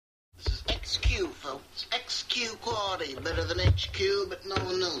folks. XQ quality, better than HQ, but no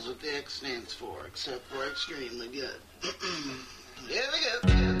one knows what the X stands for, except for extremely good. Here we go.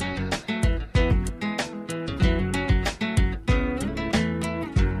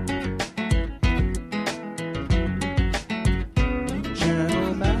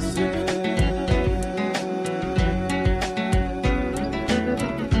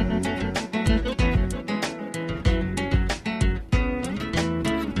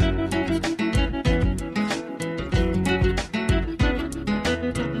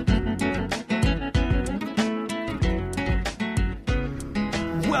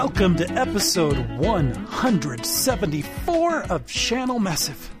 Welcome to episode 174 of Channel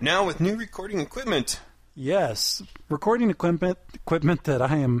Massive. Now with new recording equipment. Yes, recording equipment that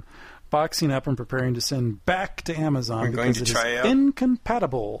I am boxing up and preparing to send back to Amazon. We're going to try out.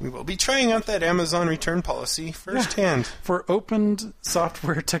 Incompatible. We will be trying out that Amazon return policy firsthand. For open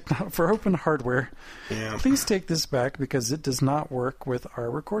software for open hardware. Yeah. Please take this back because it does not work with our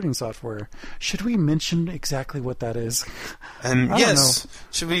recording software. Should we mention exactly what that is? And yes,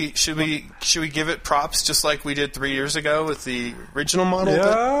 should we give it props just like we did 3 years ago with the original model?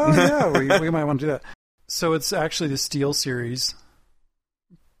 Yeah, we might want to do that. So it's actually the SteelSeries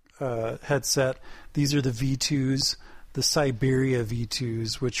headset. These are the V2s, the Siberia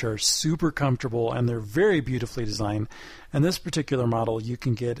V2s, which are super comfortable and they're very beautifully designed. And this particular model you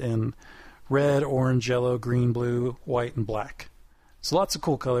can get in red, orange, yellow, green, blue, white, and black. So lots of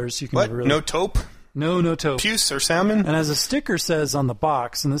cool colors. You can really... No taupe? No taupe. Puce or salmon? And as a sticker says on the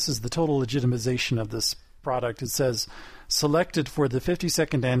box, and this is the total legitimization of this product, it says, selected for the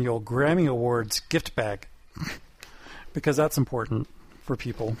 52nd Annual Grammy Awards gift bag. Because that's important for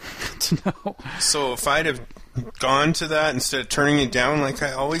people to know. So if I'd have gone to that instead of turning it down like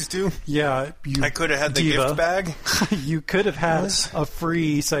I always do, I could have had the gift bag. You could have had a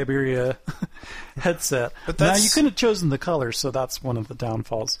free Siberia headset. But now you couldn't have chosen the color, so that's one of the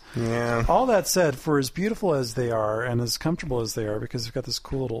downfalls. Yeah. All that said, for as beautiful as they are and as comfortable as they are, because they've got this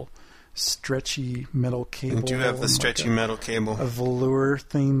cool little stretchy metal cable. You do have the stretchy metal cable. A velour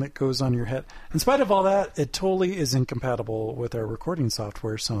thing that goes on your head. In spite of all that, it totally is incompatible with our recording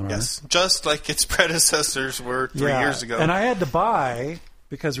software, Sonar. Yes, just like its predecessors were 3 years ago. And I had to buy,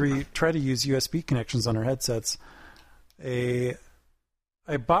 because we try to use USB connections on our headsets, I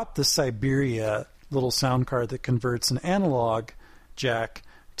bought the Siberia little sound card that converts an analog jack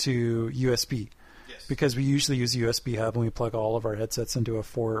to USB. Yes. Because we usually use a USB hub and we plug all of our headsets into a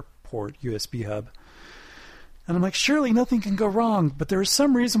 4-port USB hub. And I'm like, surely nothing can go wrong, but there was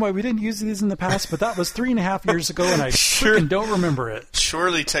some reason why we didn't use these in the past, but that was 3.5 years ago and I freaking don't remember it.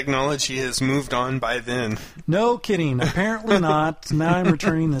 Surely technology has moved on by then. No kidding. Apparently not. Now I'm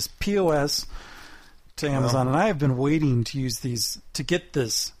returning this POS to Amazon, and I have been waiting to use these, to get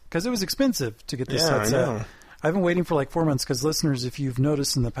this, because it was expensive to get this headset. I know. I've been waiting for like 4 months, because listeners, if you've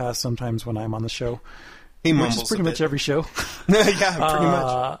noticed in the past, sometimes when I'm on the show, he which is pretty much every show. Yeah, pretty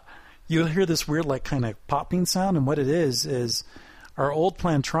much. You'll hear this weird like kind of popping sound, and what it is our old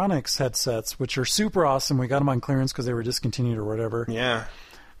Plantronics headsets, which are super awesome. We got them on clearance because they were discontinued or whatever. Yeah.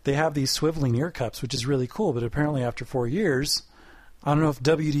 They have these swiveling ear cups, which is really cool, but apparently after 4 years, I don't know if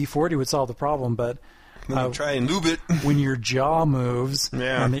WD-40 would solve the problem, but try and lube it. When your jaw moves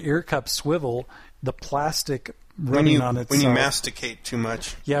and the ear cups swivel, the plastic running on itself. When you masticate too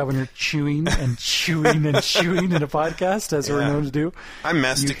much. Yeah, when you're chewing and chewing and chewing in a podcast, as we're known to do. I'm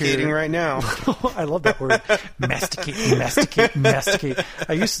masticating right now. I love that word. Masticate.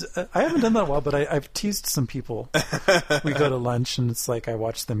 I haven't done that in a while, but I've teased some people. We go to lunch and it's like I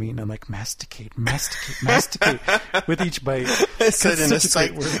watch them eat and I'm like, masticate with each bite. Said in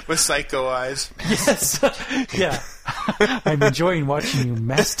with psycho eyes. Yes. Yeah. I'm enjoying watching you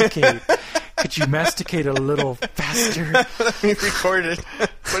masticate. Could you masticate a little faster? Let me record it.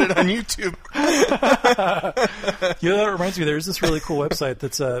 Put it on YouTube. That reminds me, there's this really cool website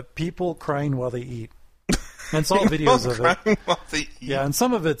that's people crying while they eat. And it's all videos of it. While they eat. Yeah, and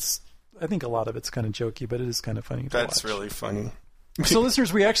some of it's, I think a lot of it's kind of jokey, but it is kind of funny to watch. That's really funny. So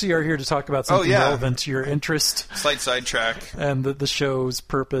listeners, we actually are here to talk about something relevant to your interest. Slight sidetrack. And the show's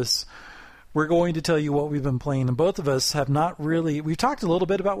purpose. We're going to tell you what we've been playing, and both of us have not really... We've talked a little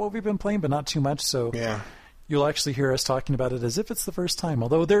bit about what we've been playing, but not too much, so you'll actually hear us talking about it as if it's the first time,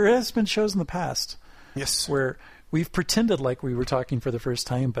 although there has been shows in the past where we've pretended like we were talking for the first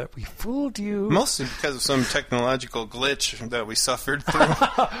time, but we fooled you. Mostly because of some technological glitch that we suffered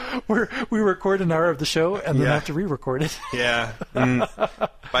through. We record an hour of the show and then have to re-record it. Yeah. And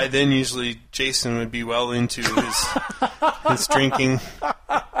by then, usually, Jason would be well into his drinking.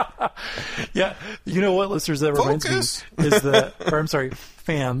 Yeah. You know what, listeners, that reminds me is that, or I'm sorry,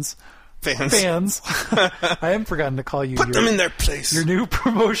 fans, Fans. I haven't forgotten to call you. Put them in their place. Your new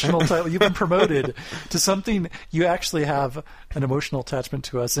promotional title. You've been promoted to something you actually have an emotional attachment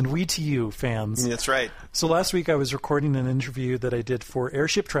to us, and we to you, fans. That's right. So last week I was recording an interview that I did for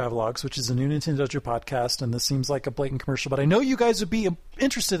Airship Travelogues, which is a new Nintendo Dojo podcast, and this seems like a blatant commercial, but I know you guys would be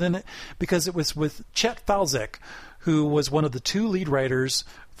interested in it because it was with Chet Falzek, who was one of the 2 lead writers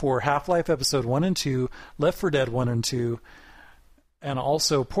for Half-Life Episode 1 and 2, Left 4 Dead 1 and 2, and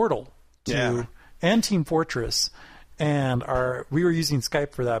also Portal 2, and Team Fortress. And we were using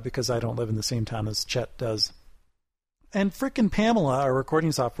Skype for that because I don't live in the same town as Chet does. And frickin' Pamela, our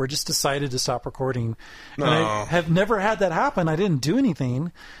recording software, just decided to stop recording. No. And I have never had that happen. I didn't do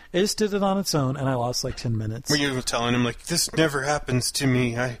anything. It just did it on its own, and I lost like 10 minutes. Were you telling him, like, this never happens to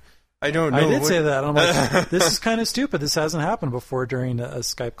me? I don't know. I did say that. I'm like, this is kind of stupid. This hasn't happened before during a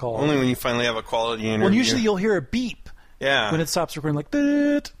Skype call. Only when you finally have a quality interview. Well, usually you'll hear a beep. Yeah. When it stops recording, like,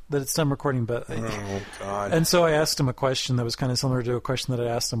 that it's done recording. But oh, God. And so I asked him a question that was kind of similar to a question that I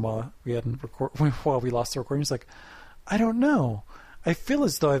asked him while we lost the recording. He's like, I don't know. I feel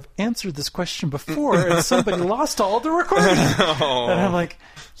as though I've answered this question before and somebody lost all the recording. Oh. And I'm like,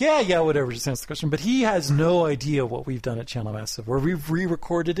 yeah, whatever, just answer the question. But he has no idea what we've done at Channel Massive, where we've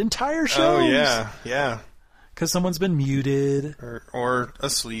re-recorded entire shows. Oh, yeah. Because someone's been muted. Or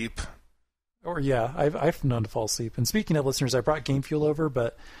asleep. Or, yeah, I've known to fall asleep. And speaking of listeners, I brought Game Fuel over,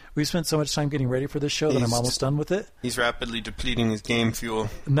 but we've spent so much time getting ready for this show that I'm almost done with it. He's rapidly depleting his game fuel.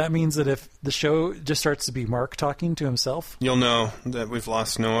 And that means that if the show just starts to be Mark talking to himself, you'll know that we've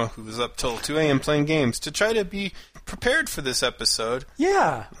lost Noah, who was up till 2 a.m. playing games to try to be prepared for this episode.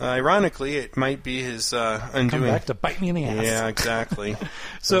 Yeah. Ironically, it might be his undoing. Come back to bite me in the ass. Yeah, exactly.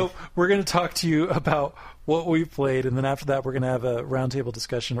 So we're going to talk to you about what we played, and then after that we're going to have a roundtable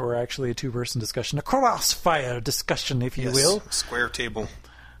discussion, or actually a 2-person discussion, a crossfire discussion, if you will. Square table.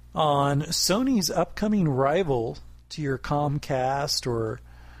 On Sony's upcoming rival to your Comcast or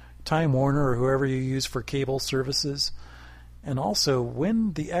Time Warner or whoever you use for cable services, and also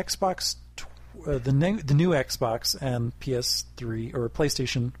when the Xbox, the new Xbox and PS3 or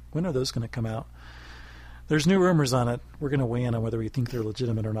PlayStation, when are those going to come out? There's new rumors on it. We're going to weigh in on whether we think they're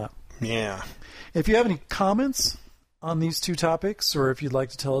legitimate or not. Yeah. If you have any comments on these 2 topics, or if you'd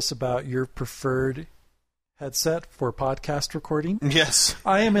like to tell us about your preferred headset for podcast recording. Yes.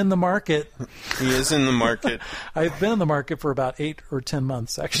 I am in the market. He is in the market. I've been in the market for about 8 or 10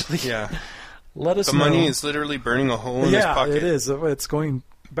 months, actually. Yeah. Let us know. The money is literally burning a hole in his pocket. Yeah, it is. It's going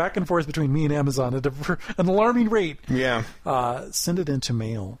back and forth between me and Amazon at an alarming rate. Yeah. Send it into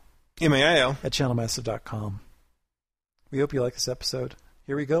mail. Mail. At channelmassive.com. We hope you like this episode.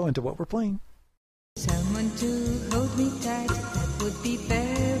 Here we go into what we're playing. Someone to hold me tight, that would be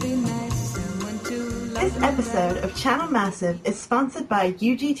very nice. Someone to love This episode of Channel Massive is sponsored by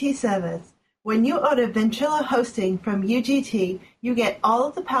UGT Servers. When you order Ventrilo hosting from UGT, you get all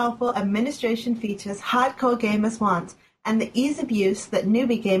of the powerful administration features hardcore gamers want and the ease of use that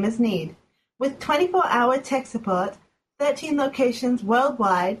newbie gamers need. With 24-hour tech support, 13 locations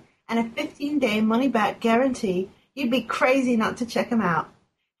worldwide, and a 15-day money-back guarantee, you'd be crazy not to check them out.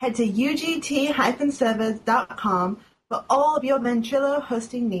 Head to ugt-servers.com for all of your Ventrilo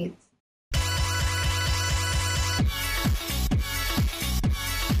hosting needs.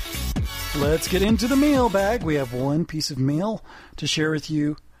 Let's get into the mailbag. We have one piece of mail to share with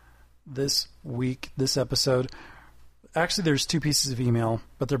you this week, this episode. Actually, there's 2 pieces of email,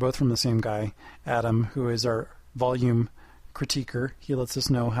 but they're both from the same guy, Adam, who is our volume critiquer. He lets us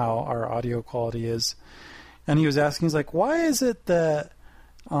know how our audio quality is. And he was asking, he's like, why is it that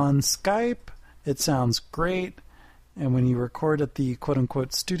on Skype it sounds great, and when you record at the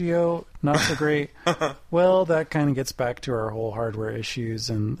quote-unquote studio, not so great? Well, that kind of gets back to our whole hardware issues,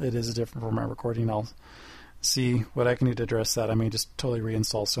 and it is a different format recording. I'll see what I can do to address that. I may just totally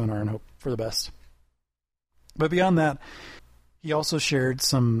reinstall Sonar and hope for the best. But beyond that, he also shared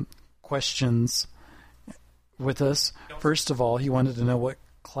some questions with us. First of all, he wanted to know what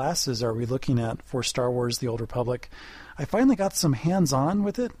classes are we looking at for Star Wars The Old Republic. I finally got some hands-on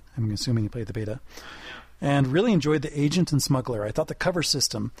with it. I'm assuming he played the beta. And really enjoyed the Agent and Smuggler. I thought the cover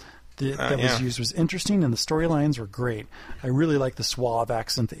system that was used was interesting, and the storylines were great. I really like the suave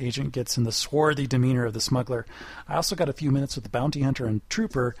accent the Agent gets and the swarthy demeanor of the Smuggler. I also got a few minutes with the Bounty Hunter and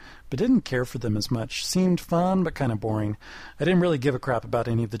Trooper, but didn't care for them as much. Seemed fun, but kind of boring. I didn't really give a crap about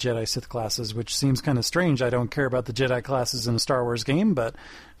any of the Jedi Sith classes, which seems kind of strange. I don't care about the Jedi classes in a Star Wars game, but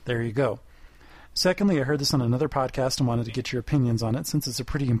there you go. Secondly, I heard this on another podcast and wanted to get your opinions on it, since it's a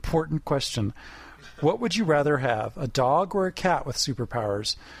pretty important question. What would you rather have, a dog or a cat with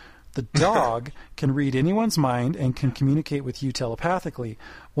superpowers? The dog can read anyone's mind and can communicate with you telepathically.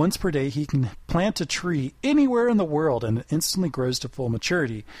 Once per day, he can plant a tree anywhere in the world and it instantly grows to full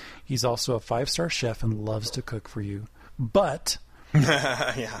maturity. He's also a 5-star chef and loves to cook for you. But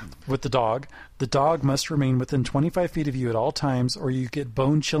Yeah. with the dog must remain within 25 feet of you at all times or you get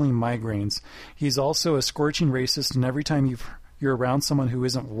bone-chilling migraines. He's also a scorching racist, and every time you're around someone who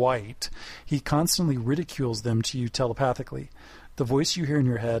isn't white, he constantly ridicules them to you telepathically. The voice you hear in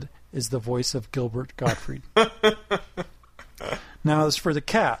your head is the voice of Gilbert Gottfried. Now, as for the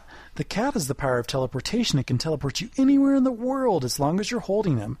cat has the power of teleportation. It can teleport you anywhere in the world as long as you're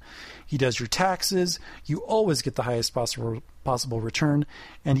holding him. He does your taxes. You always get the highest possible return,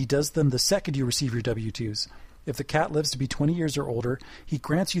 and he does them the second you receive your W-2s. If the cat lives to be 20 years or older, he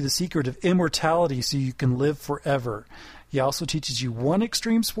grants you the secret of immortality so you can live forever. He also teaches you one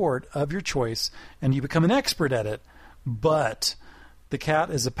extreme sport of your choice, and you become an expert at it. But the cat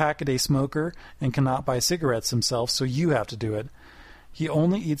is a pack-a-day smoker and cannot buy cigarettes himself, so you have to do it. He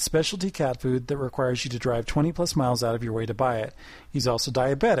only eats specialty cat food that requires you to drive 20-plus miles out of your way to buy it. He's also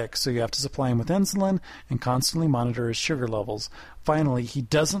diabetic, so you have to supply him with insulin and constantly monitor his sugar levels. Finally, he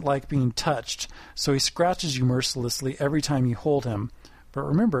doesn't like being touched, so he scratches you mercilessly every time you hold him. But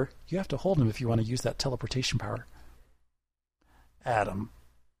remember, you have to hold him if you want to use that teleportation power. Adam.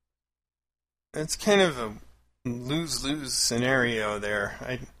 It's kind of a lose-lose scenario there.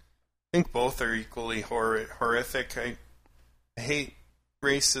 I think both are equally horrific. I hate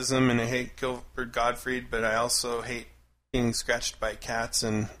racism and I hate Gilbert Gottfried, but I also hate being scratched by cats,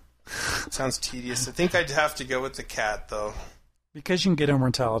 and it sounds tedious. I think I'd have to go with the cat, though. Because you can get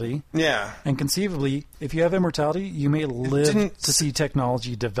immortality. Yeah. And conceivably, if you have immortality, you may live to see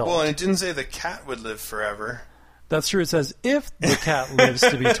technology develop. Well, and it didn't say the cat would live forever. That's true. It says if the cat lives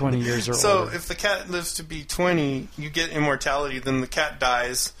to be 20 years or older. So if the cat lives to be 20, you get immortality, then the cat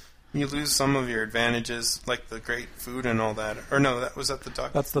dies. You lose some of your advantages, like the great food and all that. Or no, was that the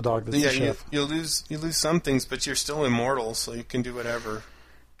dog? That's the dog. That's the chef. You lose some things, but you're still immortal, so you can do whatever.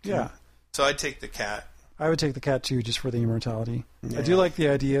 Yeah. So I'd take the cat. I would take the cat too, just for the immortality. Yeah. I do like the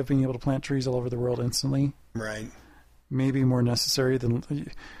idea of being able to plant trees all over the world instantly. Right. Maybe more necessary than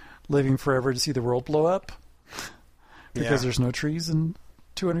living forever to see the world blow up. Because there's no trees in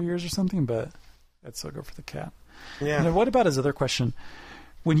 200 years or something, but I'd still go for the cat. Yeah. And then what about his other question?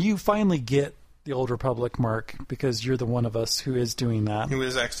 When you finally get the Old Republic, Mark, because you're the one of us who is doing that. Who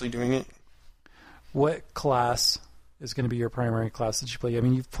is actually doing it? What class is going to be your primary class that you play? I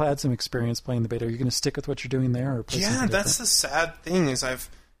mean, you've had some experience playing the beta. Are you going to stick with what you're doing there? Or play something that's different? the sad thing is I've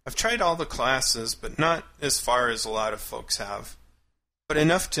tried all the classes, but not as far as a lot of folks have. But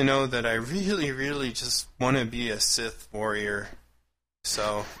enough to know that I really, really just want to be a Sith warrior.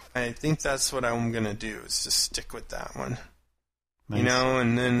 So I think that's what I'm going to do, is just stick with that one. Nice. You know,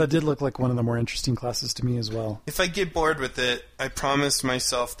 and then... That did look like one of the more interesting classes to me as well. If I get bored with it, I promised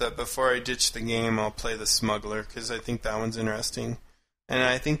myself that before I ditch the game, I'll play the Smuggler, because I think that one's interesting. And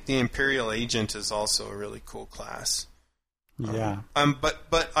I think the Imperial Agent is also a really cool class. Yeah.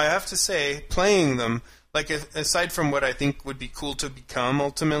 But I have to say, playing them... Like, aside from what I think would be cool to become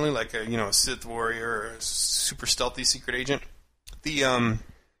ultimately, like a Sith warrior or a super stealthy secret agent, the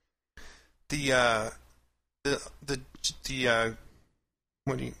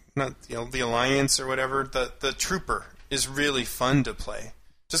Alliance or whatever, the Trooper is really fun to play.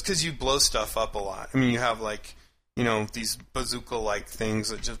 Just because you blow stuff up a lot. I mean, you have these bazooka-like things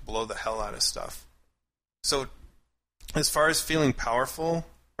that just blow the hell out of stuff. So, as far as feeling powerful.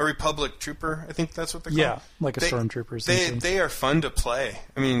 A Republic Trooper, I think that's what they're called. Yeah, like a Stormtrooper. They are fun to play.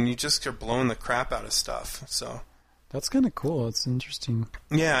 I mean, you just are blowing the crap out of stuff. So that's kind of cool. It's interesting.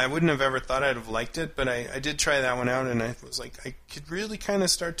 Yeah, I wouldn't have ever thought I'd have liked it, but I did try that one out, and I was like, I could really kind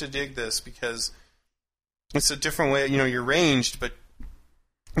of start to dig this because it's a different way. You're ranged, but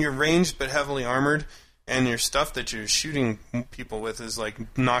heavily armored, and your stuff that you're shooting people with is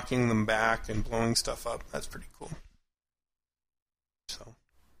like knocking them back and blowing stuff up. That's pretty cool. So.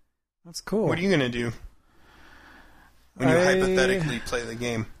 That's cool. What are you going to do when you hypothetically play the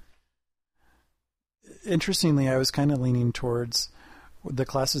game? Interestingly, I was kind of leaning towards the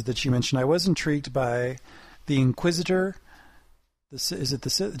classes that you mentioned. I was intrigued by the Inquisitor. Is it the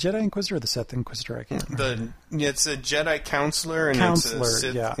Jedi Inquisitor or the Sith Inquisitor? I can't remember. It's a Jedi Counselor and it's a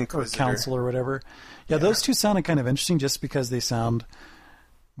Sith Inquisitor. Or Counselor or whatever. Yeah, those two sounded kind of interesting just because they sound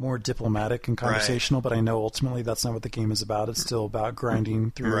more diplomatic and conversational, right. But I know ultimately that's not what the game is about. It's still about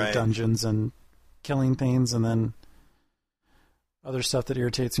grinding through dungeons and killing things, and then other stuff that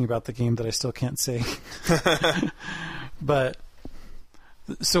irritates me about the game that I still can't say. But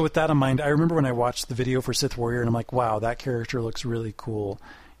so with that in mind, I remember when I watched the video for Sith Warrior, and I'm like, wow, that character looks really cool.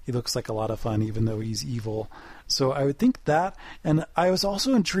 he looks like a lot of fun, even though he's evil. So I would think that. And I was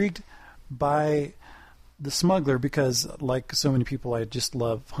also intrigued by the smuggler because, like so many people, I just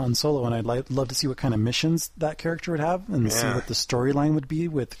love Han Solo, and I'd love to see what kind of missions that character would have and see what the storyline would be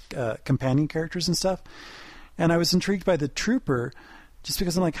with companion characters and stuff. And I was intrigued by the trooper just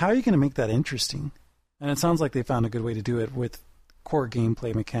because I'm like, how are you going to make that interesting? And it sounds like they found a good way to do it with core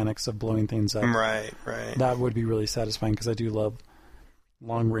gameplay mechanics of blowing things up. Right. That would be really satisfying because I do love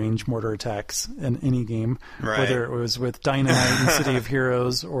long-range mortar attacks in any game, whether it was with Dynamite in City of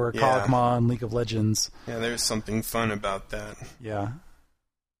Heroes or Kog'Maw in League of Legends. Yeah, there's something fun about that. Yeah.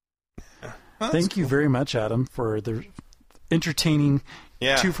 Well, Thank you very much, Adam, for the entertaining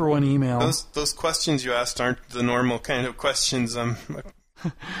 2-for-1 email. Those questions you asked aren't the normal kind of questions.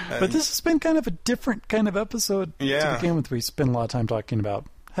 But this has been kind of a different kind of episode to begin with. We spent a lot of time talking about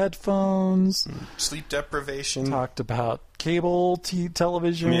headphones, sleep deprivation, talked about cable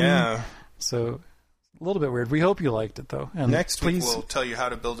television. Yeah. So a little bit weird. We hope you liked it, though. And next week we'll tell you how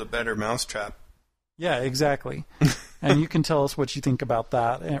to build a better mousetrap. Yeah, exactly. And you can tell us what you think about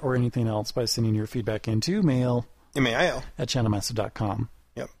that or anything else by sending your feedback into mail at channelmaster.com.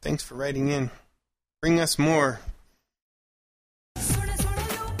 Yep. Thanks for writing in. Bring us more.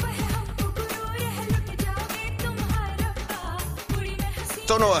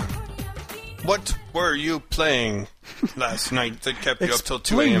 Tonoa, what were you playing last night that kept you up till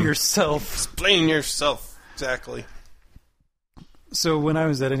 2 a.m.? Explain yourself. Exactly. So when I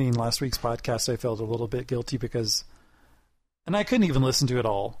was editing last week's podcast, I felt a little bit guilty because... And I couldn't even listen to it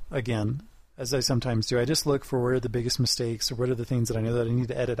all again, as I sometimes do. I just look for where are the biggest mistakes or what are the things that I know that I need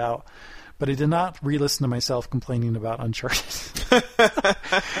to edit out. But I did not re-listen to myself complaining about Uncharted.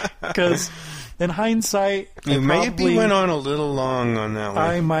 Because... in hindsight, you maybe went on a little long on that one.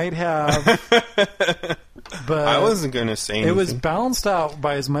 I might have, but I wasn't going to say anything. It was balanced out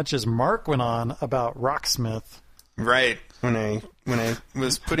by as much as Mark went on about Rocksmith. Right. When I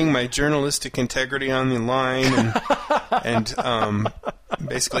was putting my journalistic integrity on the line and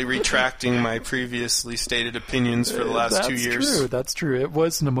basically retracting my previously stated opinions for the last 2 years. That's true. It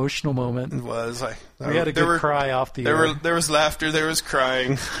was an emotional moment. It was. We had a good cry off the air. There was laughter. There was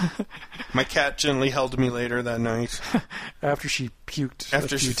crying. My cat gently held me later that night. After she puked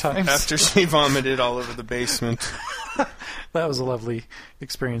a few times. After she vomited all over the basement. That was a lovely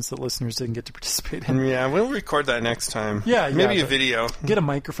experience that listeners didn't get to participate in. Yeah, we'll record that next time. Yeah. Maybe a video. Get a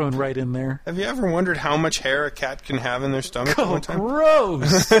microphone right in there. Have you ever wondered how much hair a cat can have in their stomach at one time?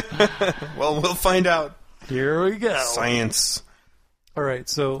 Gross! Well, we'll find out. Here we go. Science. All right,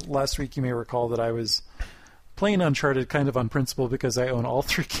 so last week you may recall that I was playing Uncharted kind of on principle because I own all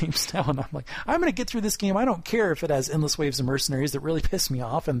 3 games now, and I'm like, I'm going to get through this game. I don't care if it has endless waves of mercenaries that really piss me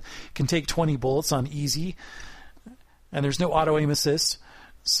off and can take 20 bullets on easy. And there's no auto-aim assist.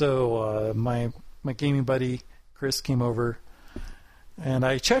 So my gaming buddy, Chris, came over. And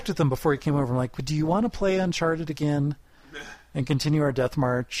I checked with him before he came over. I'm like, do you want to play Uncharted again and continue our death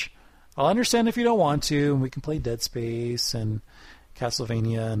march? I'll understand if you don't want to. And we can play Dead Space and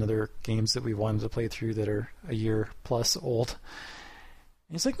Castlevania and other games that we wanted to play through that are a year plus old.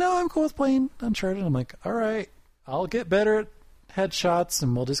 And he's like, no, I'm cool with playing Uncharted. I'm like, all right, I'll get better at headshots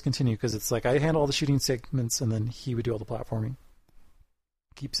and we'll just continue because it's like I handle all the shooting segments and then he would do all the platforming.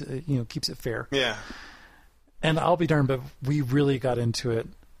 Keeps it fair. Yeah. And I'll be darned, but we really got into it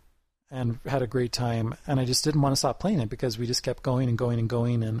and had a great time. And I just didn't want to stop playing it because we just kept going and going and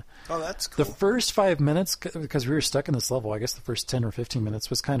going. And oh, that's cool. The first 5 minutes, because we were stuck in this level, I guess the first 10 or 15 minutes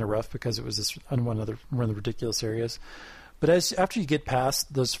was kind of rough because it was this one of the ridiculous areas. But after you get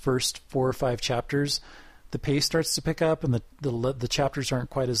past those first 4 or 5 chapters, the pace starts to pick up, and the chapters aren't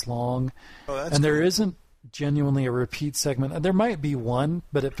quite as long. Oh, that's and there cool. isn't genuinely a repeat segment. There might be one,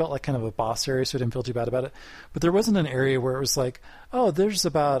 but it felt like kind of a boss area, so I didn't feel too bad about it. But there wasn't an area where it was like, oh, there's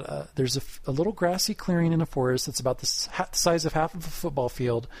a little grassy clearing in a forest that's about the size of half of a football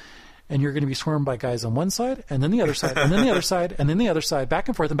field, and you're going to be swarmed by guys on one side, and then the other side, and then the other side, and then the other side, back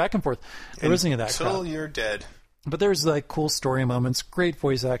and forth and back and forth. There wasn't any of that crap. Until you're dead. But there's like cool story moments, great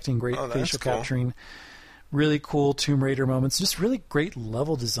voice acting, great facial capturing. Really cool Tomb Raider moments, just really great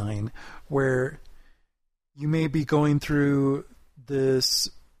level design where you may be going through this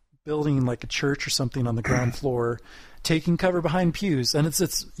building like a church or something on the ground floor, taking cover behind pews, and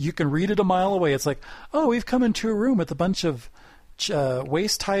it's you can read it a mile away. It's like, oh, we've come into a room with a bunch of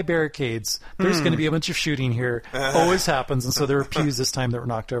waist-high barricades. There's going to be a bunch of shooting here. Always happens, and so there were pews this time that were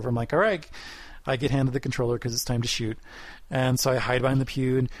knocked over. I'm like, all right, I get handed the controller because it's time to shoot, and so I hide behind the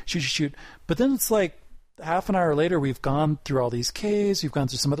pew and shoot. But then it's like half an hour later, we've gone through all these caves, we've gone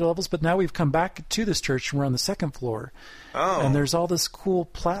through some other levels, but now we've come back to this church and we're on the second floor. Oh. And there's all this cool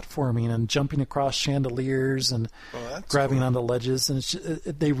platforming and jumping across chandeliers and grabbing cool. onto ledges. And it's just,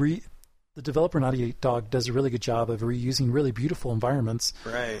 the developer Naughty Dog does a really good job of reusing really beautiful environments,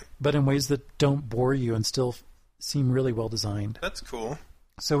 Right. but in ways that don't bore you and still seem really well designed. That's cool.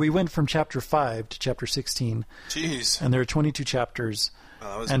 So we went from chapter 5 to chapter 16, Jeez. and there are 22 chapters. Oh,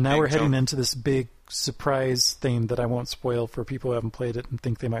 that was a And now big we're heading jump. into this big surprise thing that I won't spoil for people who haven't played it and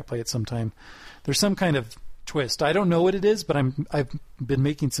think they might play it sometime. There's some kind of twist. I don't know what it is, but I've been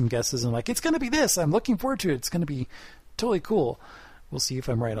making some guesses and like, it's going to be this. I'm looking forward to it. It's going to be totally cool. We'll see if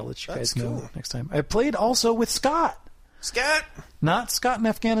I'm right. I'll let you That's guys know cool. next time. I played also with Scott. Scott Not Scott in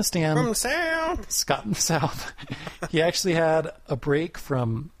Afghanistan. from the South. Scott in the South. He actually had a break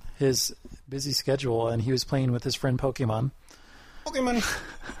from his busy schedule, and he was playing with his friend Pokemon. Pokemon.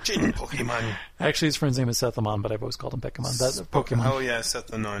 Jin Pokemon. Actually, his friend's name is Sethamon, but I've always called him Pokemon. That's Pokemon. Oh, yeah, Seth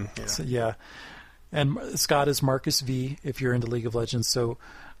the Nun. Yeah. So, yeah. And Scott is Marcus V, if you're into League of Legends. So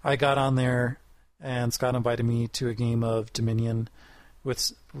I got on there, and Scott invited me to a game of Dominion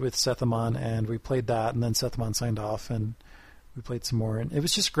with Sethamon, and we played that, and then Sethamon signed off, and we played some more. And it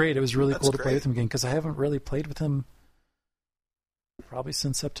was just great. It was really That's cool to play great. with him again, because I haven't really played with him probably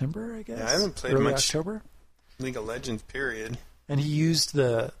since September, I guess. Yeah, I haven't played Early much. October. League of Legends, period. And he used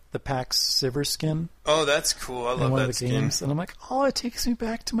the PAX Sivir skin Oh, that's cool. I in love one that of the skin. games. And I'm like, oh, it takes me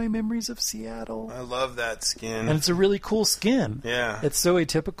back to my memories of Seattle. I love that skin. And it's a really cool skin. Yeah. It's so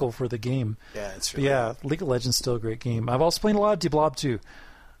atypical for the game. Yeah, it's But really... yeah, League of Legends is still a great game. I've also played a lot of Deblob too.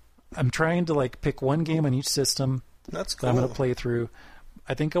 I'm trying to like pick one game on each system That's that cool. I'm going to play through.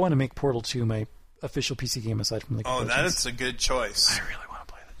 I think I want to make Portal 2 my official PC game aside from League of Oh, Legends. that's a good choice. I really want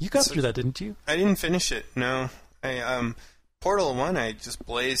to play that. You got through that, didn't you? I didn't finish it, no. Portal 1, I just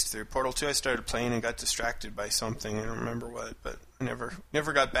blazed through. Portal 2, I started playing and got distracted by something. I don't remember what, but I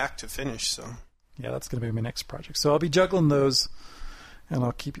never got back to finish, so... Yeah, that's going to be my next project. So I'll be juggling those, and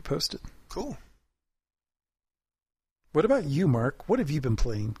I'll keep you posted. Cool. What about you, Mark? What have you been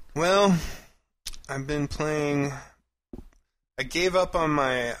playing? Well, I've been playing... I gave up on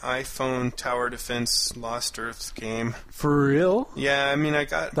my iPhone Tower Defense Lost Earth game. For real? Yeah, I mean, I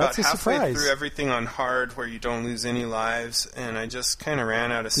got That's about a halfway surprise. through everything on hard where you don't lose any lives, and I just kind of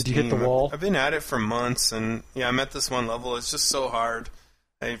ran out of Did steam. you hit the wall? I've been at it for months, and yeah, I'm at this one level. It's just so hard.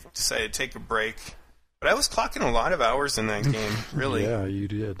 I decided to take a break. But I was clocking a lot of hours in that game, really. Yeah, you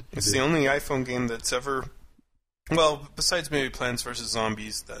did. It's the only iPhone game that's ever... Well, besides maybe Plants vs.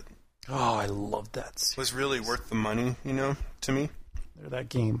 Zombies, that Oh, I love that series. was really worth the money, to me. That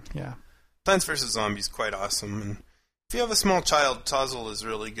game, yeah. Plants vs. Zombies quite awesome, and if you have a small child, Tozzle is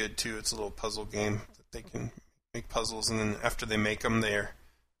really good too. It's a little puzzle game that they can make puzzles, and then after they make them,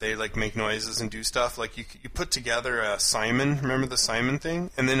 they like make noises and do stuff. Like you put together a Simon. Remember the Simon thing?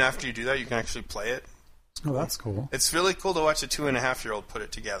 And then after you do that, you can actually play it. Oh, that's cool. It's really cool to watch a 2.5-year-old put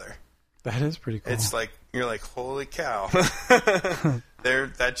it together. That is pretty cool. It's like you're like, holy cow!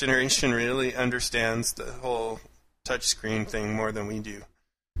 That generation really understands the whole touchscreen thing more than we do.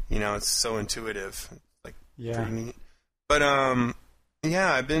 It's so intuitive. Like pretty neat. But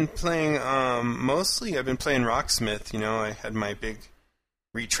yeah, I've been playing mostly. I've been playing Rocksmith. I had my big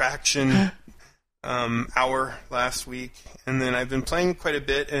retraction hour last week, and then I've been playing quite a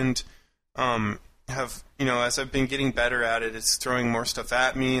bit, and have as I've been getting better at it, it's throwing more stuff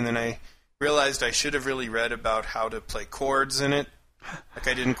at me, and then I realized I should have really read about how to play chords in it. Like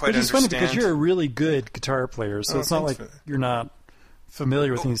I didn't quite Which is understand. funny because you're a really good guitar player, so it's not like you're not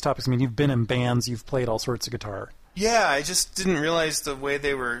familiar with these topics. I mean, you've been in bands, you've played all sorts of guitar. Yeah, I just didn't realize the way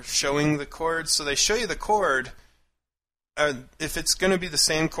they were showing the chords. So they show you the chord. If it's going to be the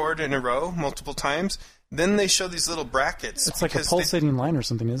same chord in a row multiple times, then they show these little brackets. It's like a pulsating line or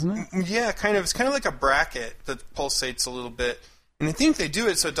something, isn't it? Yeah, kind of. It's kind of like a bracket that pulsates a little bit. And I think they do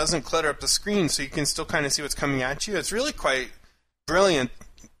it so it doesn't clutter up the screen, so you can still kind of see what's coming at you. It's really quite brilliant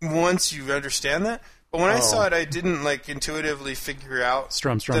once you understand that. But when I saw it, I didn't intuitively figure out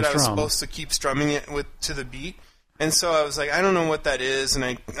that I was supposed to keep strumming it to the beat. And so I was like, I don't know what that is, and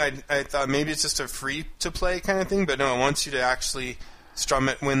I thought maybe it's just a free-to-play kind of thing, but no, it wants you to actually strum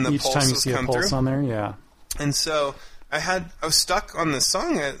it when the Each time you pulses see a come pulse through. on there, yeah. And so I was stuck on the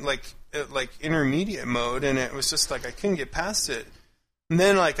song at intermediate mode, and it was just like I couldn't get past it. And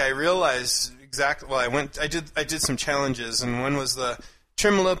then I realized exactly. Well, I did some challenges, and one was the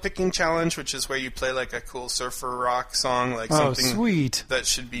tremolo picking challenge, which is where you play like a cool surfer rock song, like something sweet. that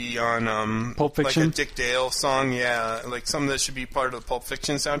should be on Pulp Fiction, like a Dick Dale song, yeah, like something that should be part of the Pulp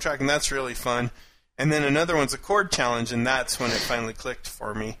Fiction soundtrack, and that's really fun. And then another one's a chord challenge, and that's when it finally clicked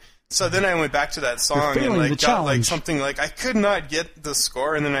for me. So then I went back to that song and failing the got challenge. something I could not get the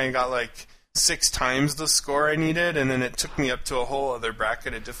score, and then I got 6 times the score I needed, and then it took me up to a whole other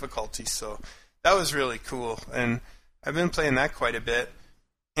bracket of difficulty. So that was really cool, and I've been playing that quite a bit.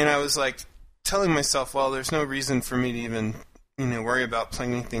 And I was telling myself, well, there's no reason for me to even worry about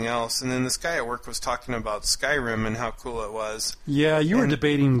playing anything else. And then this guy at work was talking about Skyrim and how cool it was. Yeah, you were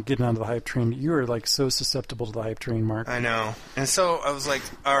debating getting onto the hype train. You were so susceptible to the hype train, Mark. I know. And so I was like,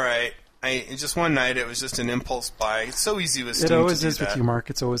 all right. Just one night, it was just an impulse buy. It's so easy with Steam to do that. It always is with you, Mark.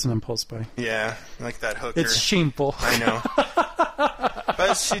 It's always an impulse buy. Yeah, like that hooker. It's shameful. I know.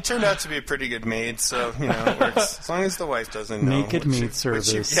 But she turned out to be a pretty good maid, so, it works. As long as the wife doesn't know. Naked maid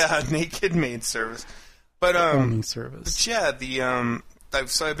service. Yeah, naked maid service. But, Only service. But yeah,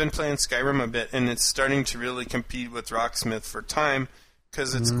 so I've been playing Skyrim a bit, and it's starting to really compete with Rocksmith for time,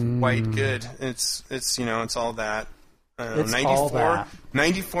 because it's quite good. It's all that. It's 94, all that.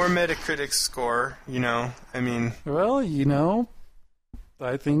 94 Metacritic score, Well,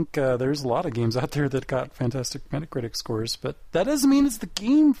 I think there's a lot of games out there that got fantastic Metacritic scores, but that doesn't mean it's the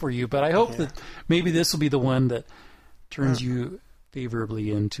game for you. But I hope that maybe this will be the one that turns you favorably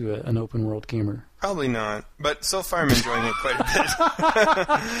into an open world gamer. Probably not, but so far I'm enjoying it quite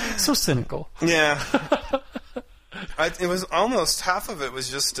a bit. So cynical. Yeah. It was almost half of it was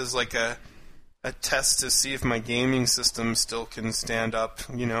just as a test to see if my gaming system still can stand up,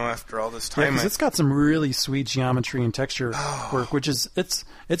 after all this time. Yeah, it's got some really sweet geometry and texture work, which is it's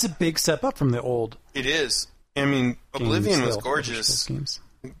a big step up from the old. It is. I mean, Oblivion was gorgeous. Games.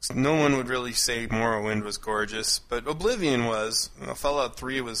 No one would really say Morrowind was gorgeous, but Oblivion was. Fallout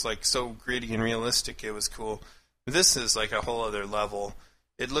 3 was so gritty and realistic. It was cool. This is a whole other level.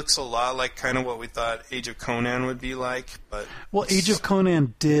 It looks a lot like kind of what we thought Age of Conan would be like, but... Well, Age of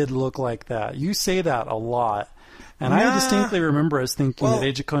Conan did look like that. You say that a lot. And I distinctly remember us thinking that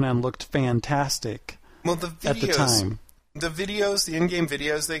Age of Conan looked fantastic at the time. The in-game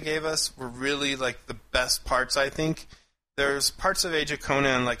videos they gave us were really the best parts, I think. There's parts of Age of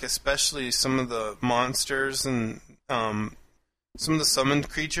Conan, especially some of the monsters and some of the summoned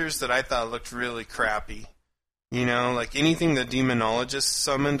creatures that I thought looked really crappy. Anything the demonologist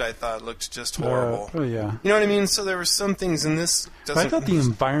summoned, I thought looked just horrible. Oh, yeah. You know what I mean? So there were some things in this... I thought the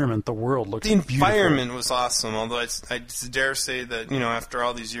environment, the world looked beautiful. The environment was awesome, although I dare say that, after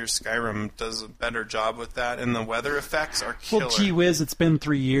all these years, Skyrim does a better job with that, and the weather effects are killer. Well, gee whiz, it's been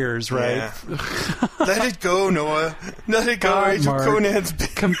 3 years, right? Yeah. Let it go, Noah. Let it go, Age of Conan's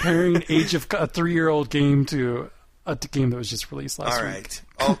big. Comparing Age of a 3-year-old game to a game that was just released last week. All right.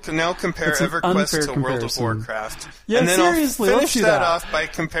 I'll now compare EverQuest to World of Warcraft. Yeah, and then seriously, I'll let's finish do that that off by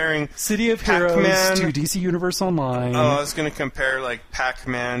comparing City of Pac-Man Heroes to DC Universe Online. Oh, I was going to compare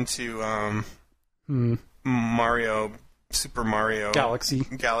Pac-Man to Mario, Super Mario Galaxy,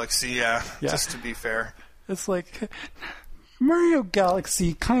 yeah. Just to be fair. It's Mario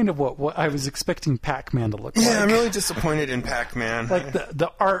Galaxy, kind of what I was expecting Pac-Man to look like. Yeah, I'm really disappointed in Pac-Man.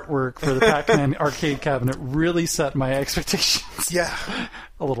 The artwork for the Pac-Man arcade cabinet really set my expectations. Yeah.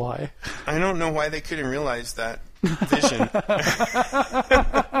 A little high. I don't know why they couldn't realize that vision. I'm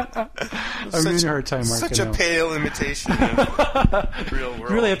having a hard time, Mark. Such a pale imitation of the real world.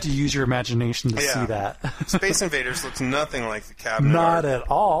 You really have to use your imagination to see that. Space Invaders looks nothing like the cabinet Not art. at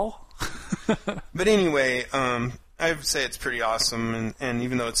all. But anyway, I would say it's pretty awesome, and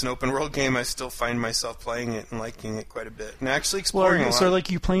even though it's an open world game, I still find myself playing it and liking it quite a bit, and actually exploring a lot. So,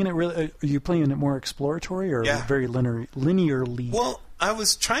 you playing it really? Are you playing it more exploratory or very linearly? Well, I'm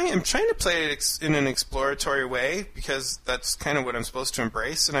trying to play it in an exploratory way because that's kind of what I'm supposed to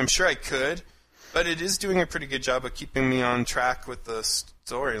embrace, and I'm sure I could, but it is doing a pretty good job of keeping me on track with the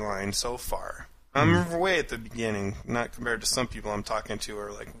storyline so far. I'm way at the beginning, not compared to some people I'm talking to who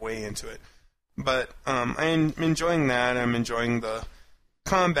are way into it. But I'm enjoying that. I'm enjoying the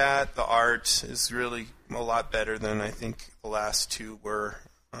combat. The art is really a lot better than I think the last two were,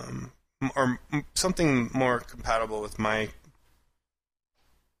 or something more compatible with my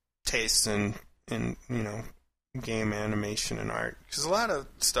tastes in game animation and art. Because a lot of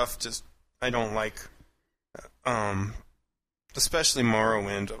stuff just I don't like. Especially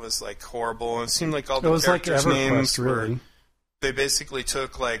Morrowind, it was horrible. It seemed like all the characters' names were. They basically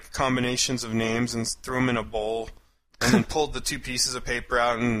took combinations of names and threw them in a bowl, and then pulled the two pieces of paper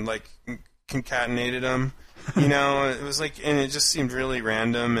out and concatenated them. It was and it just seemed really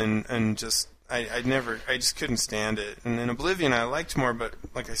random and just I just couldn't stand it. And in Oblivion I liked more, but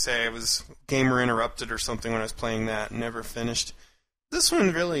like I say, I was gamer interrupted or something when I was playing that and never finished. This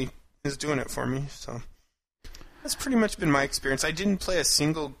one really is doing it for me, so that's pretty much been my experience. I didn't play a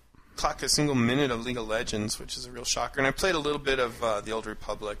single clock a single minute of League of Legends, which is a real shocker. And I played a little bit of the Old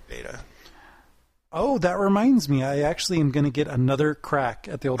Republic beta. Oh, that reminds me. I actually am going to get another crack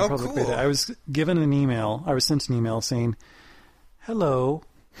at the Old Republic cool. beta. I was given an email. I was sent an email saying, hello.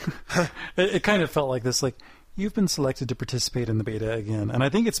 It kind of felt like this, like, you've been selected to participate in the beta again. And I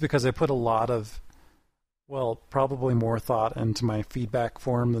think it's because I put a lot of, well, probably more thought into my feedback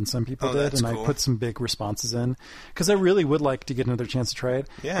form than some people did. And cool. I put some big responses in because I really would like to get another chance to try it.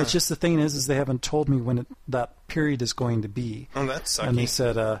 Yeah. It's just the thing is they haven't told me when that period is going to be. Oh, that's sucky. And they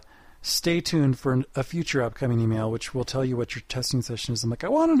said, stay tuned for a future upcoming email, which will tell you what your testing session is. I'm like, I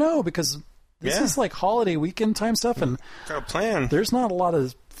want to know because this is like holiday weekend time stuff, and got a plan. There's not a lot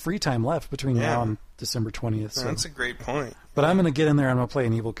of free time left between now and December 20th. So. That's a great point. But I'm going to get in there and I'm going to play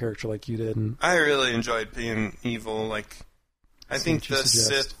an evil character like you did. And I really enjoyed being evil. Like, I think the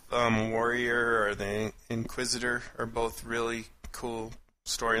Sith Warrior or the Inquisitor are both really cool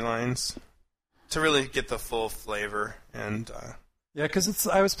storylines to really get the full flavor. And yeah, because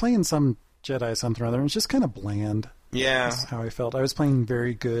I was playing some Jedi something or other, and it's just kind of bland. Yeah. That's how I felt. I was playing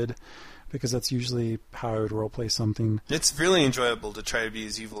very good, because that's usually how I would roleplay something. It's really enjoyable to try to be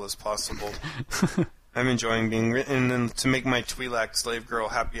as evil as possible. I'm enjoying being written, and then to make my Twi'lek slave girl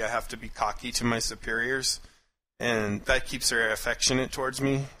happy, I have to be cocky to my superiors, and that keeps her affectionate towards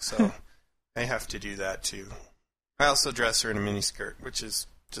me, so I have to do that too. I also dress her in a miniskirt, which is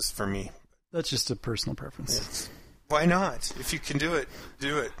just for me. That's just a personal preference. Why not? If you can do it,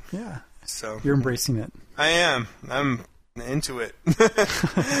 do it. Yeah. So you're embracing it. I am. I'm into it.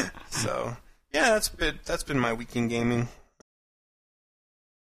 So yeah, that's been my week in gaming.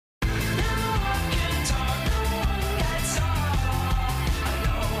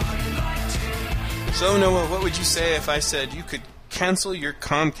 So Noah, what would you say if I said you could cancel your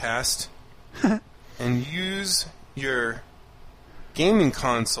Comcast and use your gaming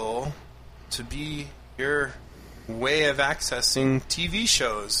console to be your way of accessing TV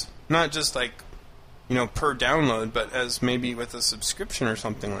shows? Not just like, per download, but as maybe with a subscription or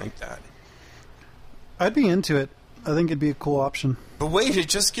something like that. I'd be into it. I think it'd be a cool option. But wait, it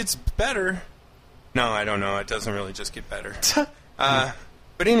just gets better. No, I don't know. It doesn't really just get better.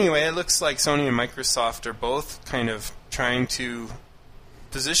 But anyway, it looks like Sony and Microsoft are both kind of trying to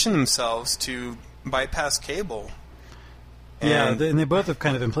position themselves to bypass cable. And they both have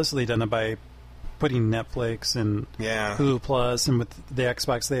kind of implicitly done it by putting Netflix and Hulu Plus, and with the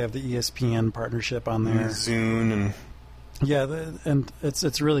Xbox they have the ESPN partnership on there. Zune and and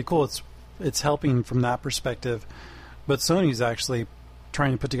it's really cool. It's helping from that perspective, but Sony's actually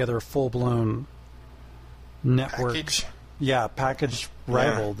trying to put together a full blown network package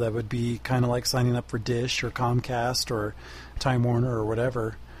rival that would be kind of like signing up for Dish or Comcast or Time Warner or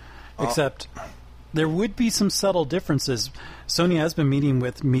whatever. Except there would be some subtle differences. Sony has been meeting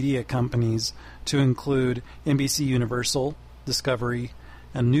with media companies to include NBC Universal, Discovery,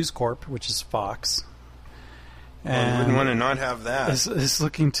 and News Corp, which is Fox. And wouldn't want to not have that. Is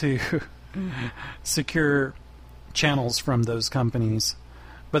looking to secure channels from those companies.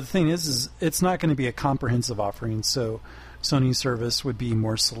 But the thing is it's not going to be a comprehensive offering, so Sony's service would be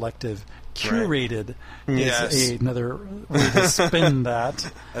more selective. Curated is another way to spin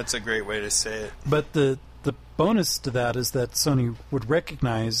that. That's a great way to say it. But the bonus to that is that Sony would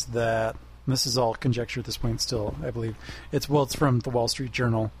recognize that, and this is all conjecture at this point still, I believe. It's from the Wall Street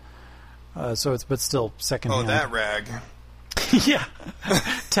Journal, but still secondhand. Oh, that rag. Yeah,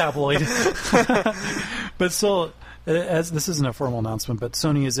 tabloid. But still, as this isn't a formal announcement, but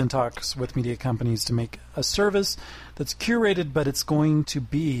Sony is in talks with media companies to make a service that's curated, but it's going to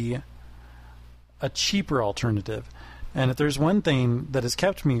be a cheaper alternative. And if there's one thing that has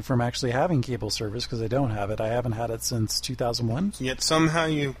kept me from actually having cable service, because I don't have it, I haven't had it since 2001. Yet somehow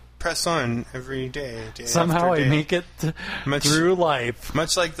you press on every day. Somehow I make it through life.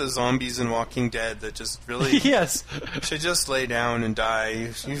 Much like the zombies in Walking Dead that just really should just lay down and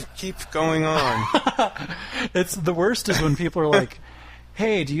die. You keep going on. It's the worst is when people are like,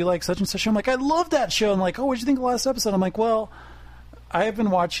 hey, do you like such and such? I'm like, I love that show. I'm like, oh, what did you think of the last episode? I'm like, well, I've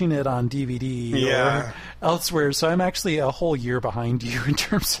been watching it on DVD or elsewhere, so I'm actually a whole year behind you in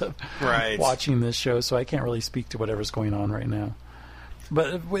terms of watching this show, so I can't really speak to whatever's going on right now.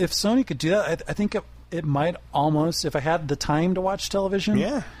 But if Sony could do that, I think it might almost, if I had the time to watch television,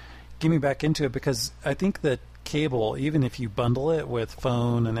 get me back into it, because I think that cable, even if you bundle it with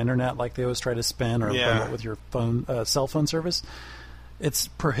phone and internet like they always try to spin, or bundle it with your phone cell phone service, it's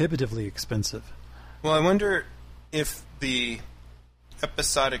prohibitively expensive. Well, I wonder if the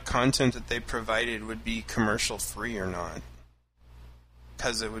episodic content that they provided would be commercial free or not,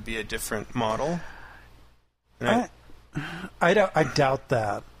 because it would be a different model. I doubt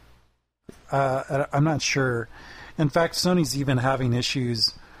that. I'm not sure. In fact, Sony's even having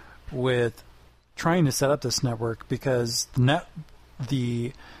issues with trying to set up this network because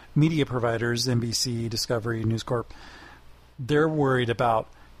the media providers, NBC, Discovery, News Corp, they're worried about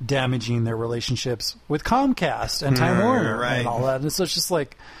damaging their relationships with Comcast and Time Warner right. and all that. And so it's just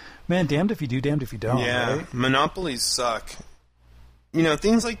like, man, damned if you do, damned if you don't. Yeah, right? monopolies suck. You know,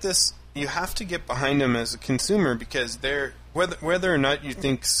 things like this, you have to get behind them as a consumer because they're whether or not you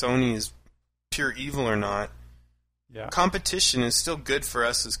think Sony is pure evil or not, Yeah. competition is still good for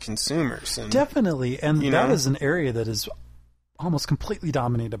us as consumers. And, Definitely. And You that know? is an area that is almost completely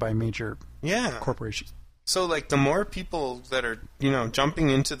dominated by major yeah. corporations. So, like, the more people that are, jumping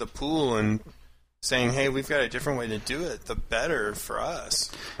into the pool and saying, hey, we've got a different way to do it, the better for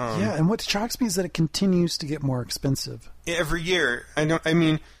us. Yeah, and what shocks me is that it continues to get more expensive. Every year. I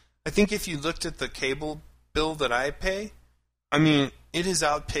think if you looked at the cable bill that I pay, it has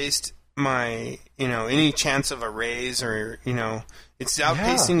outpaced my, any chance of a raise or, it's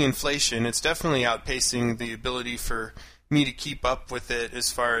outpacing inflation. It's definitely outpacing the ability for me to keep up with it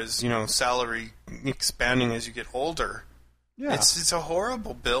as far as, salary expanding as you get older. Yeah. It's a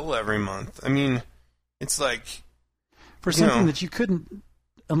horrible bill every month. It's like... For something that you couldn't,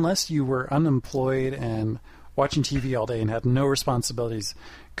 unless you were unemployed and watching TV all day and had no responsibilities,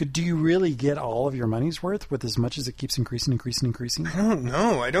 do you really get all of your money's worth with as much as it keeps increasing? I don't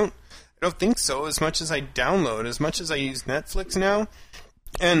know. I don't think so. As much as I download, as much as I use Netflix now,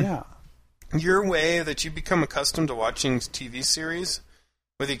 and your way that you become accustomed to watching TV series,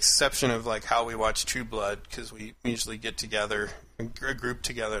 with the exception of like how we watch True Blood, because we usually get together, a group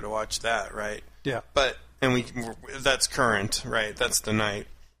together to watch that, right? Yeah. And that's current, right? That's the night.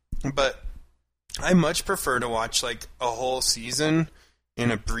 But I much prefer to watch like a whole season in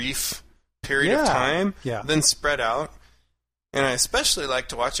a brief period of time than spread out. And I especially like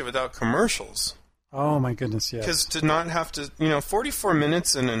to watch it without commercials. Oh my goodness, yes. Because to not have to, 44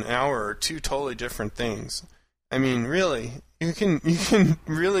 minutes and an hour are two totally different things. Really, you can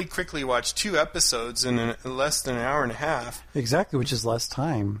really quickly watch 2 episodes in less than an hour and a half. Exactly, which is less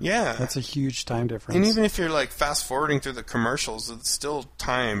time. Yeah. That's a huge time difference. And even if you're like fast forwarding through the commercials, it's still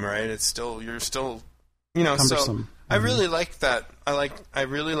time, right? You're still, cumbersome. So I really like that. I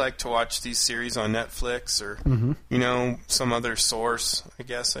really like to watch these series on Netflix or, some other source, I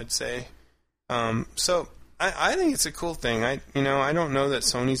guess I'd say. So I think it's a cool thing. I don't know that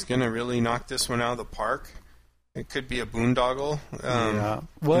Sony's going to really knock this one out of the park. It could be a boondoggle. Yeah.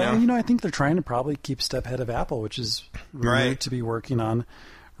 Well, I think they're trying to probably keep step ahead of Apple, which is rumored to be working on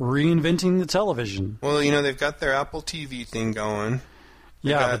reinventing the television. Well, they've got their Apple TV thing going.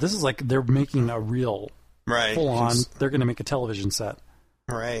 But this is like they're making a real full-on. They're going to make a television set.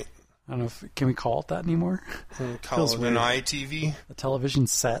 Right. I don't know can we call it that anymore? Call it an iTV? A television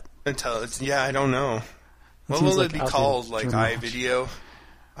set? Yeah, I don't know. What will it be called? Like iVideo?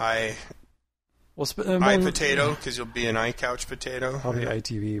 iPotato, because you'll be an iCouch potato. Probably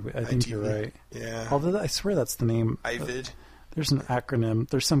ITV, but I think you're right. Yeah. Although I swear that's the name. iVid. There's an acronym.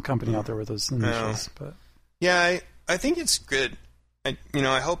 There's some company out there with those initials. But yeah, I think it's good. I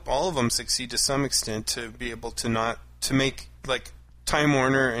hope all of them succeed to some extent to be able to make like Time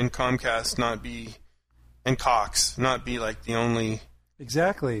Warner and Comcast and Cox not be like the only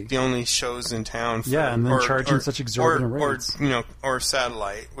shows in town. And then charging such exorbitant rates. Or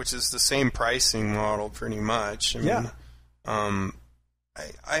satellite, which is the same pricing model pretty much. I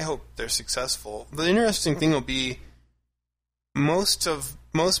hope they're successful. The interesting thing will be most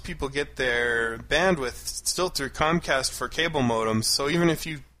people get their bandwidth still through Comcast for cable modems. So even if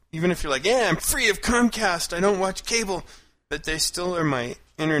you're like, yeah, I'm free of Comcast, I don't watch cable, but they still are my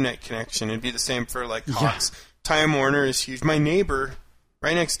internet connection. It'd be the same for like Cox. Time Warner is huge. My neighbor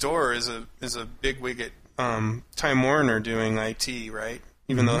right next door is a bigwig at Time Warner doing IT, right?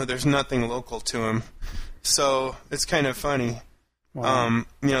 Even though there's nothing local to him. So it's kind of funny. Wow.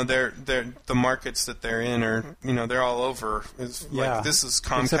 They're the markets that they're in are, they're all over. Like this is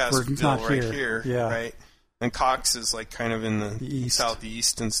Comcastville right here, right? And Cox is like kind of in the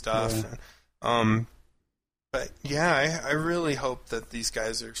southeast and stuff. Yeah. But yeah, I really hope that these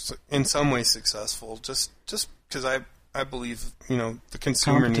guys are in some way successful. Just because I believe the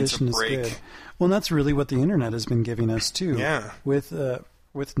consumer needs a break. Is good. Well, and that's really what the internet has been giving us too. Yeah. With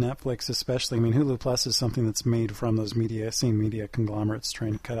Netflix especially. Hulu Plus is something that's made from those same media conglomerates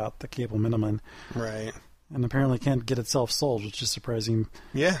trying to cut out the cable middleman. Right. And apparently can't get itself sold, which is surprising.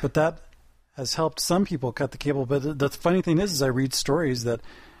 Yeah. But that has helped some people cut the cable. But the funny thing is I read stories that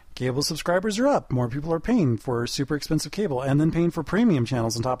cable subscribers are up. More people are paying for super expensive cable and then paying for premium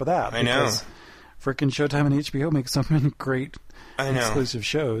channels on top of that. I know. Frickin' Showtime and HBO make some great exclusive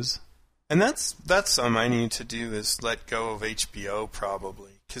shows. And that's something I need to do is let go of HBO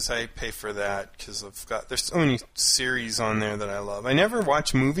probably, because I pay for that because there's so many series on there that I love. I never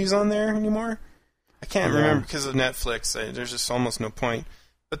watch movies on there anymore. I can't remember because of Netflix. There's just almost no point.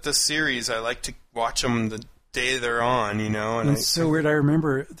 But the series, I like to watch them the day they're on, you know. And it's so weird. I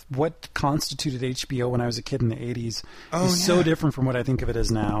remember what constituted HBO when I was a kid in the 80s is so different from what I think of it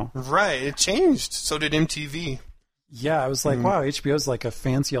as now. Right. It changed. So did MTV. Yeah, I was like, wow, HBO is like a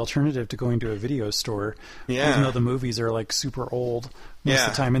fancy alternative to going to a video store. Yeah. Even though the movies are like super old most of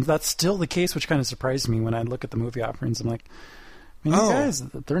the time. And that's still the case, which kind of surprised me when I look at the movie offerings. I'm like, man, you guys,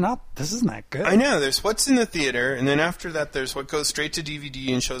 this isn't that good. I know. There's what's in the theater, and then after that there's what goes straight to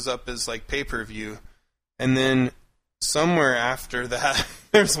DVD and shows up as like pay-per-view. And then somewhere after that,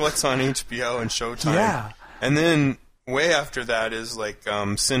 there's what's on HBO and Showtime. Yeah. And then way after that is like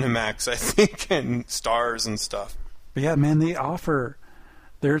Cinemax, I think, and Stars and stuff. But yeah, man,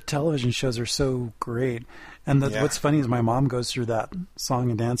 their television shows are so great. And what's funny is my mom goes through that song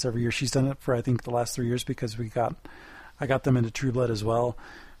and dance every year. She's done it for, I think, the last 3 years because I got them into True Blood as well.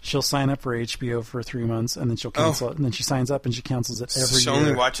 She'll sign up for HBO for 3 months, and then she'll cancel it. And then she signs up, and she cancels it every year. She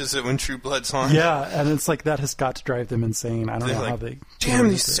only watches it when True Blood's on? Yeah, and it's like that has got to drive them insane. I don't know how they... Damn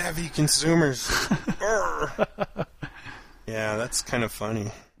these savvy consumers. Yeah, that's kind of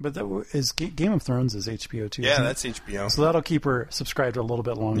funny. But Game of Thrones is HBO, too. Yeah, that's HBO. So that'll keep her subscribed a little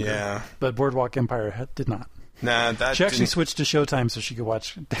bit longer. Yeah. But Boardwalk Empire did not. Nah, that She actually switched to Showtime so she could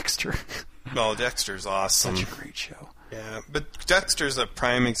watch Dexter. Oh, Dexter's awesome. Such a great show. Yeah, but Dexter's a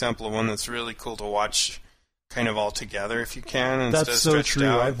prime example of one that's really cool to watch kind of all together if you can. Instead That's of so stretched true.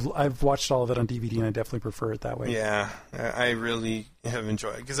 out. I've watched all of it on DVD, and I definitely prefer it that way. Yeah, I really have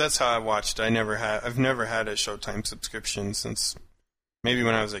enjoyed it because that's how I watched it. I've never had a Showtime subscription since maybe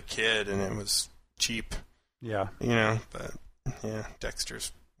when I was a kid, and it was cheap. Yeah. You know, but yeah,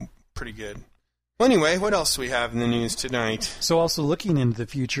 Dexter's pretty good. Well, anyway, what else do we have in the news tonight? So also looking into the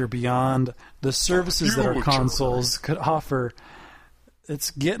future beyond the services that our consoles could offer,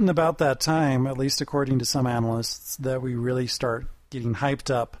 it's getting about that time, at least according to some analysts, that we really start getting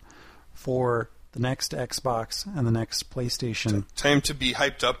hyped up for the next Xbox and the next PlayStation. Time to be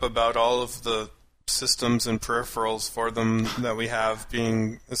hyped up about all of the systems and peripherals for them that we have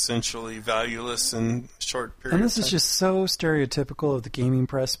being essentially valueless in a short period And this of time. is just so stereotypical of the gaming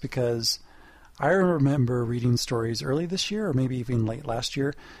press because I remember reading stories early this year, or maybe even late last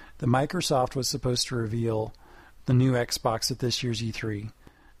year, that Microsoft was supposed to reveal the new Xbox at this year's E3.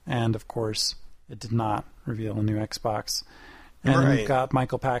 And, of course, it did not reveal a new Xbox. And we've got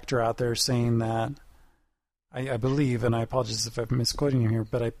Michael Pachter out there saying that, I believe, and I apologize if I'm misquoting him here,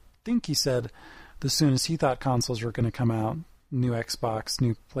 but I think he said the soonest he thought consoles were going to come out, new Xbox,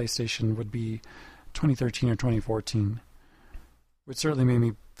 new PlayStation, would be 2013 or 2014. Which certainly made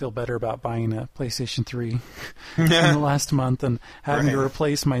me feel better about buying a PlayStation 3 in the last month and having to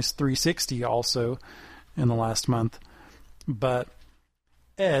replace my 360 also in the last month. But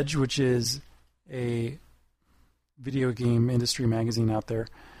Edge, which is a video game industry magazine out there,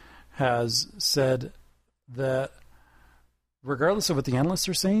 has said that regardless of what the analysts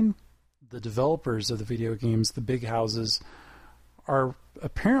are saying, the developers of the video games, the big houses, are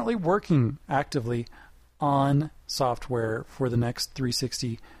apparently working actively on software for the next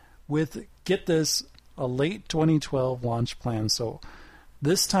 360 with, get this, a late 2012 launch plan. So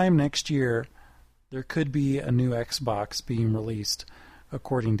this time next year, there could be a new Xbox being released,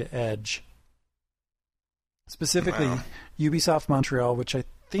 according to Edge. Specifically, Ubisoft Montreal, which I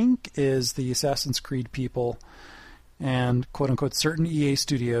think is the Assassin's Creed people, and quote-unquote certain EA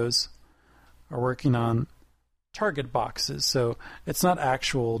studios are working on target boxes. So it's not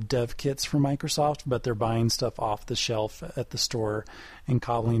actual dev kits from Microsoft, but they're buying stuff off the shelf at the store and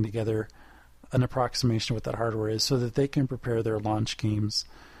cobbling together an approximation of what that hardware is so that they can prepare their launch games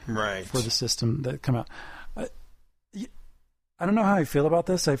for the system that come out. I don't know how I feel about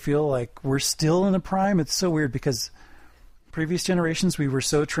this. I feel like we're still in the prime. It's so weird because previous generations we were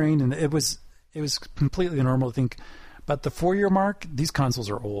so trained, and it was completely normal to think. But the 4-year mark, these consoles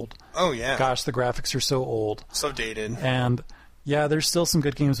are old. Oh, yeah. Gosh, the graphics are so old. So dated. And, yeah, there's still some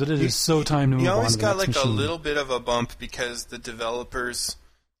good games, but it is so time to move on. You always to the got next like machine. a little bit of a bump because the developers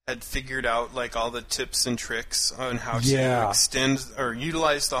had figured out like all the tips and tricks on how to extend or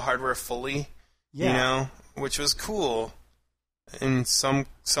utilize the hardware fully, you know, which was cool. And some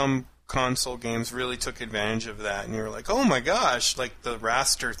console games really took advantage of that, and you were like, oh my gosh, like the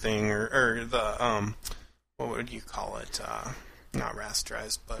raster thing or the what would you call it? Not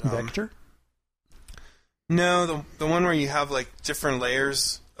rasterized, but Vector? No, the one where you have like different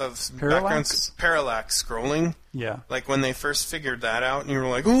layers parallax scrolling. Yeah. Like when they first figured that out, and you were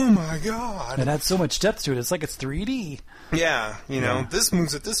like, "Oh my god!" It had so much depth to it. It's like it's 3D. Yeah, this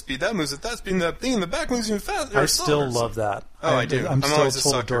moves at this speed, that moves at that speed, and that thing in the back moves even faster. I still love that. Oh, I do. I'm still always a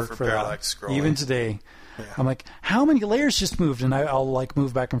total sucker dork for parallax that. scrolling. Even today, Yeah. I'm like, how many layers just moved? And I'll like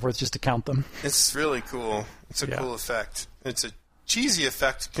move back and forth just to count them. It's really cool. It's a Yeah. cool effect. It's a cheesy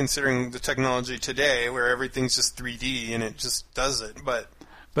effect considering the technology today, where everything's just 3D and it just does it. But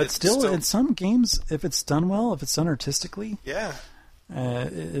still, in some games, if it's done well, if it's done artistically, yeah,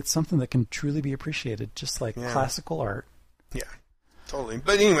 it's something that can truly be appreciated, just like classical art. yeah, totally.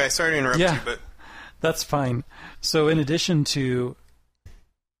 But anyway, sorry to interrupt you, but that's fine. So, in addition to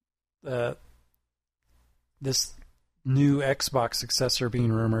this new Xbox successor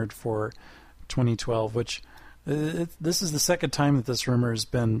being rumored for 2012, which this is the second time that this rumor has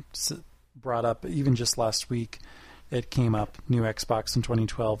been brought up. Even just last week, it came up, new Xbox in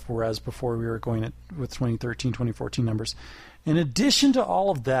 2012, whereas before we were going with 2013, 2014 numbers. In addition to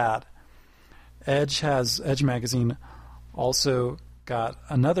all of that, Edge Magazine also got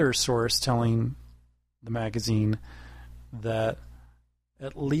another source telling the magazine that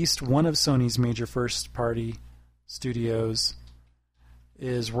at least one of Sony's major first-party studios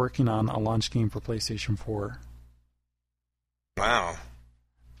is working on a launch game for PlayStation 4. Wow.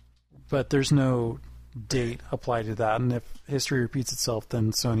 But there's no date applied to that, and if history repeats itself,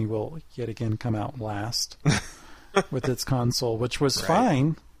 then Sony will yet again come out last with its console, which was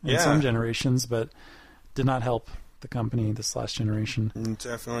fine in some generations, but did not help the company this last generation. It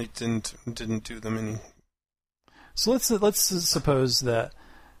definitely didn't do them any. So let's suppose that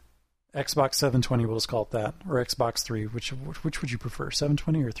Xbox 720, we'll just call it that, or Xbox 3. Which would you prefer,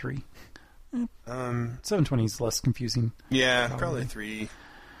 720 or 3? 720 is less confusing. Yeah, probably 3.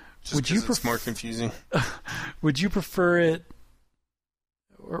 Just would you it's more confusing. Would you prefer it?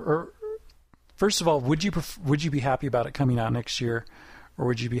 Or first of all, would you be happy about it coming out next year, or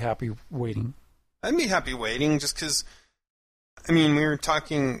would you be happy waiting? I'd be happy waiting, just because. I mean, we were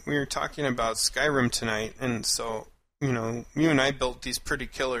talking about Skyrim tonight, and so you and I built these pretty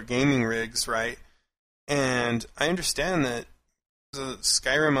killer gaming rigs, right? And I understand that the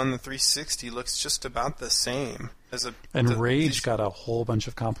Skyrim on the 360 looks just about the same as Rage got a whole bunch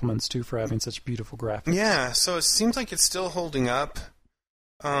of compliments too for having such beautiful graphics. Yeah, so it seems like it's still holding up.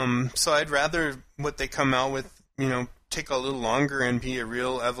 So I'd rather what they come out with, take a little longer and be a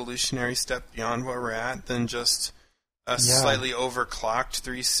real evolutionary step beyond where we're at than just a slightly overclocked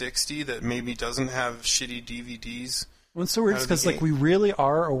 360 that maybe doesn't have shitty DVDs. Well, it's so weird because we really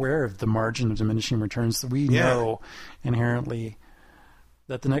are aware of the margin of diminishing returns. We know inherently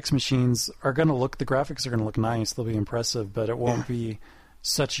that the next machines are going to the graphics are going to look nice, they'll be impressive, but it won't be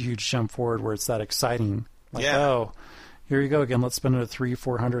such a huge jump forward where it's that exciting. Oh, here you go again, let's spend it at $300,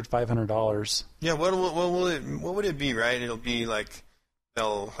 $400, $500. Yeah, what would it be, right? It'll be like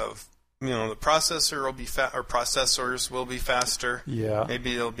they'll have the processor will be or processors will be faster. Yeah.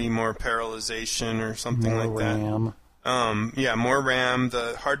 Maybe there'll be more parallelization or something more like RAM. that. More RAM.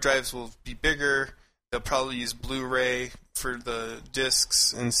 The hard drives will be bigger. They'll probably use Blu-ray for the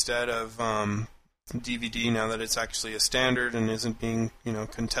discs instead of DVD now that it's actually a standard and isn't being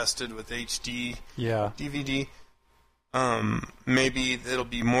contested with HD DVD. Maybe it'll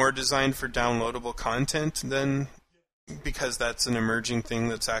be more designed for downloadable content than, because that's an emerging thing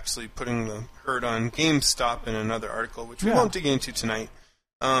that's actually putting the hurt on GameStop in another article, which we won't dig into tonight.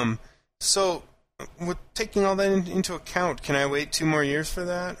 So, with taking all that into account, can I wait 2 more years for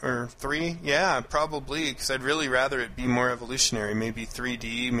that? Or 3? Yeah, probably, because I'd really rather it be more evolutionary. Maybe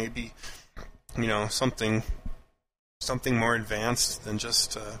 3D, maybe, something more advanced than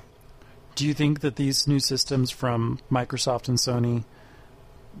just... Do you think that these new systems from Microsoft and Sony,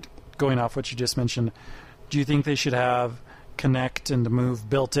 going off what you just mentioned, do you think they should have Kinect and Move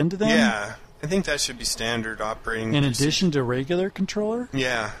built into them? Yeah, I think that should be standard operating. In addition to regular controller?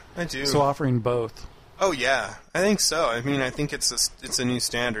 Yeah, I do. So offering both. Oh yeah, I think so. I mean, I think it's a new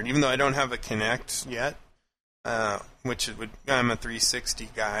standard. Even though I don't have a Kinect yet, which it would. I'm a 360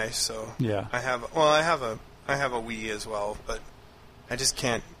 guy, so yeah. I have a Wii as well, but I just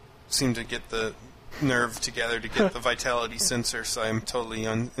can't seem to get the nerve together to get the vitality sensor, so I'm totally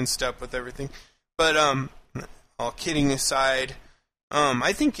in step with everything. But all kidding aside,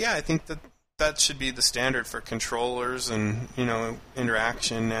 I think that should be the standard for controllers and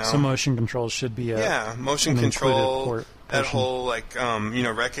interaction now. So motion control should be motion control. That whole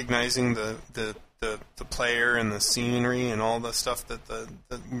recognizing the player and the scenery and all the stuff that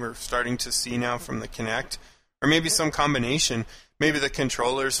we're starting to see now from the Kinect, or maybe some combination. Maybe the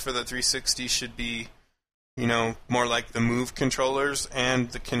controllers for the 360 should be more like the Move controllers, and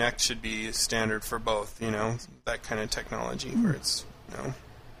the Kinect should be standard for both, that kind of technology where it's,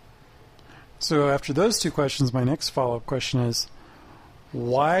 So after those two questions, my next follow-up question is,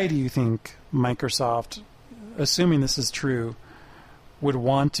 why do you think Microsoft, assuming this is true, would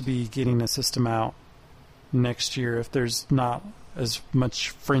want to be getting a system out next year if there's not as much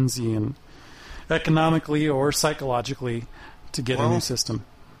frenzy and economically or psychologically to get a new system?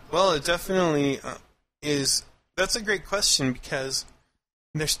 Well, it definitely is. That's a great question because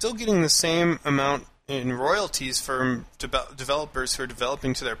they're still getting the same amount in royalties from developers who are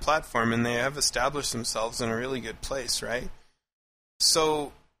developing to their platform, and they have established themselves in a really good place, right?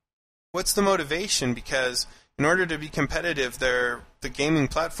 So what's the motivation? Because in order to be competitive, the gaming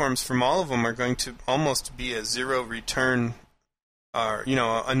platforms from all of them are going to almost be a zero return, or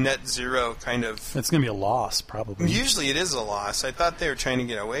a net zero kind of. It's going to be a loss, probably. Usually it is a loss. I thought they were trying to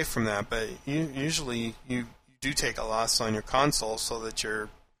get away from that, but usually you do take a loss on your console so that your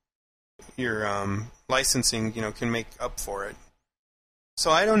licensing can make up for it.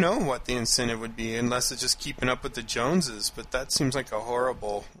 So I don't know what the incentive would be unless it's just keeping up with the Joneses, but that seems like a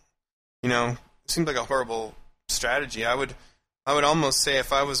horrible strategy. I would almost say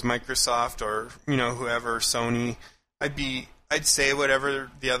if I was Microsoft or whoever, Sony, I'd say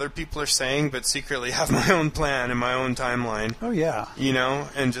whatever the other people are saying, but secretly have my own plan and my own timeline. Oh yeah.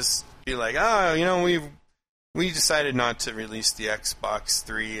 And just be like, we decided not to release the Xbox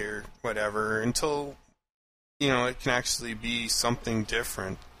 3 or whatever until it can actually be something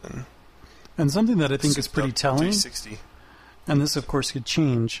different and something that I think is pretty telling. 360. And this, of course, could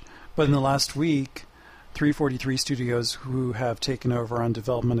change. But in the last week, 343 Studios, who have taken over on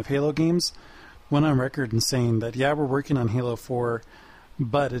development of Halo games, went on record in saying that, we're working on Halo 4,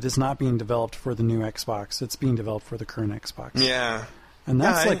 but it is not being developed for the new Xbox. It's being developed for the current Xbox. Yeah. And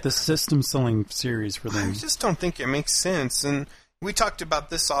that's like the system-selling series for them. I just don't think it makes sense. And we talked about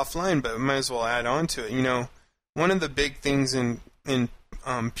this offline, but might as well add on to it. One of the big things in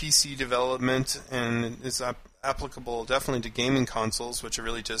PC development, and is applicable definitely to gaming consoles, which are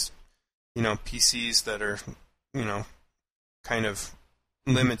really just PCs that are kind of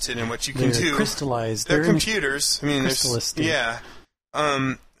limited in what you can do. Crystallized. They're computers. Crystallis state. Yeah.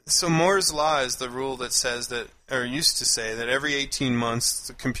 So Moore's law is the rule that says that, or used to say that every 18 months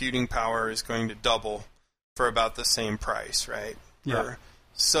the computing power is going to double for about the same price, right? Yeah.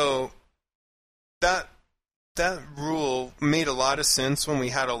 So that rule made a lot of sense when we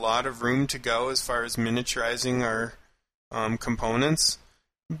had a lot of room to go as far as miniaturizing our components.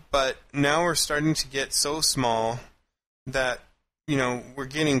 But now we're starting to get so small that we're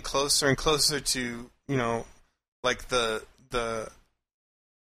getting closer and closer to like the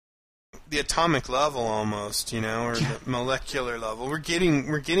atomic level almost, or the molecular level. We're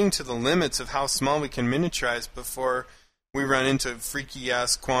getting to the limits of how small we can miniaturize before we run into freaky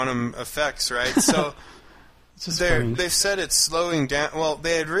ass quantum effects, right? So they've said it's slowing down. Well,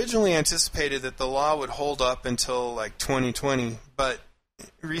 they had originally anticipated that the law would hold up until like 2020, but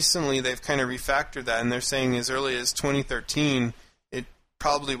recently they've kind of refactored that, and they're saying as early as 2013 it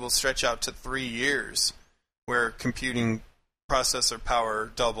probably will stretch out to 3 years where computing processor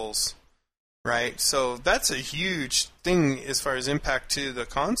power doubles. Right, so that's a huge thing as far as impact to the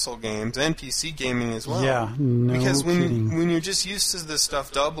console games and PC gaming as well. Yeah, no because kidding. when you're just used to this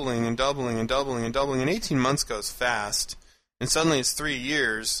stuff doubling and doubling and doubling and doubling, and 18 months goes fast, and suddenly it's 3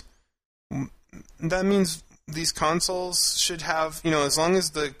 years, that means these consoles should have, as long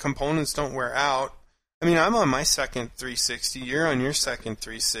as the components don't wear out. I'm on my second 360, you're on your second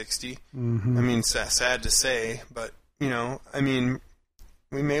 360. Mm-hmm. Sad to say, but,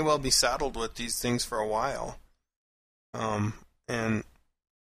 we may well be saddled with these things for a while, and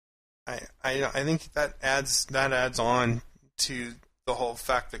I think that adds on to the whole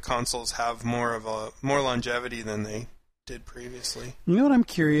fact that consoles have more longevity than they did previously. You know what? I'm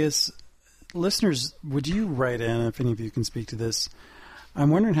curious, listeners. Would you write in if any of you can speak to this? I'm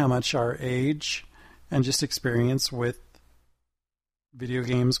wondering how much our age and just experience with video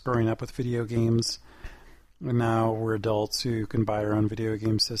games, growing up with video games. And now we're adults who can buy our own video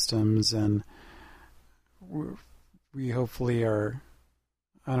game systems, and we hopefully are,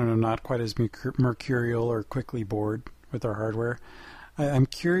 not quite as mercurial or quickly bored with our hardware. I'm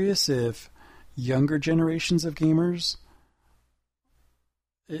curious if younger generations of gamers,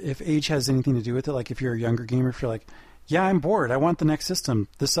 if age has anything to do with it. Like if you're a younger gamer, if you're like, yeah, I'm bored, I want the next system,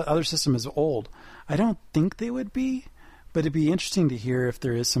 this other system is old. I don't think they would be, but it'd be interesting to hear if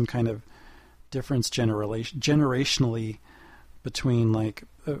there is some kind of difference generationally between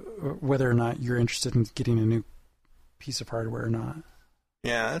whether or not you're interested in getting a new piece of hardware or not.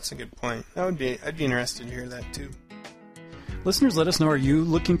 Yeah, that's a good point. I'd be interested to hear that too. Listeners, let us know, are you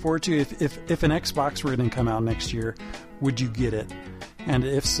looking forward to, if an Xbox were going to come out next year, would you get it? And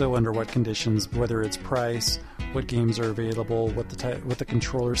if so, under what conditions, whether it's price, what games are available, what the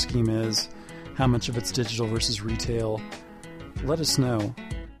controller scheme is, how much of it's digital versus retail. Let us know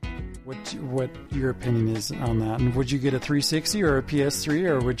what your opinion is on that. And would you get a 360 or a PS3,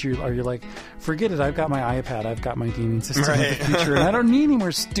 or are you like, forget it, I've got my iPad, I've got my gaming system of the future, and I don't need any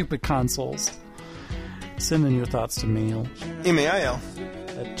more stupid consoles. Send in your thoughts to mail. Email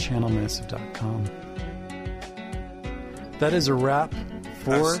at channelmassive.com. That is a wrap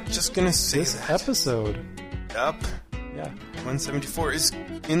for I was just gonna say this episode. Yup. Yeah. 174 is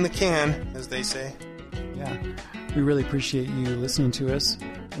in the can, as they say. Yeah. We really appreciate you listening to us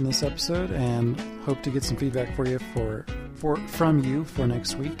in this episode, and hope to get some feedback for you from you for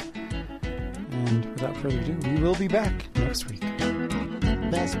next week. And without further ado, we will be back next week.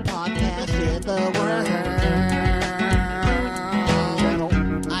 Best podcast in the world.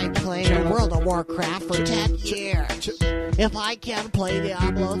 I played World of Warcraft for 10 years. If I can't play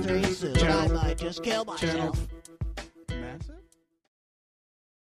Diablo 3 soon, I might just kill myself.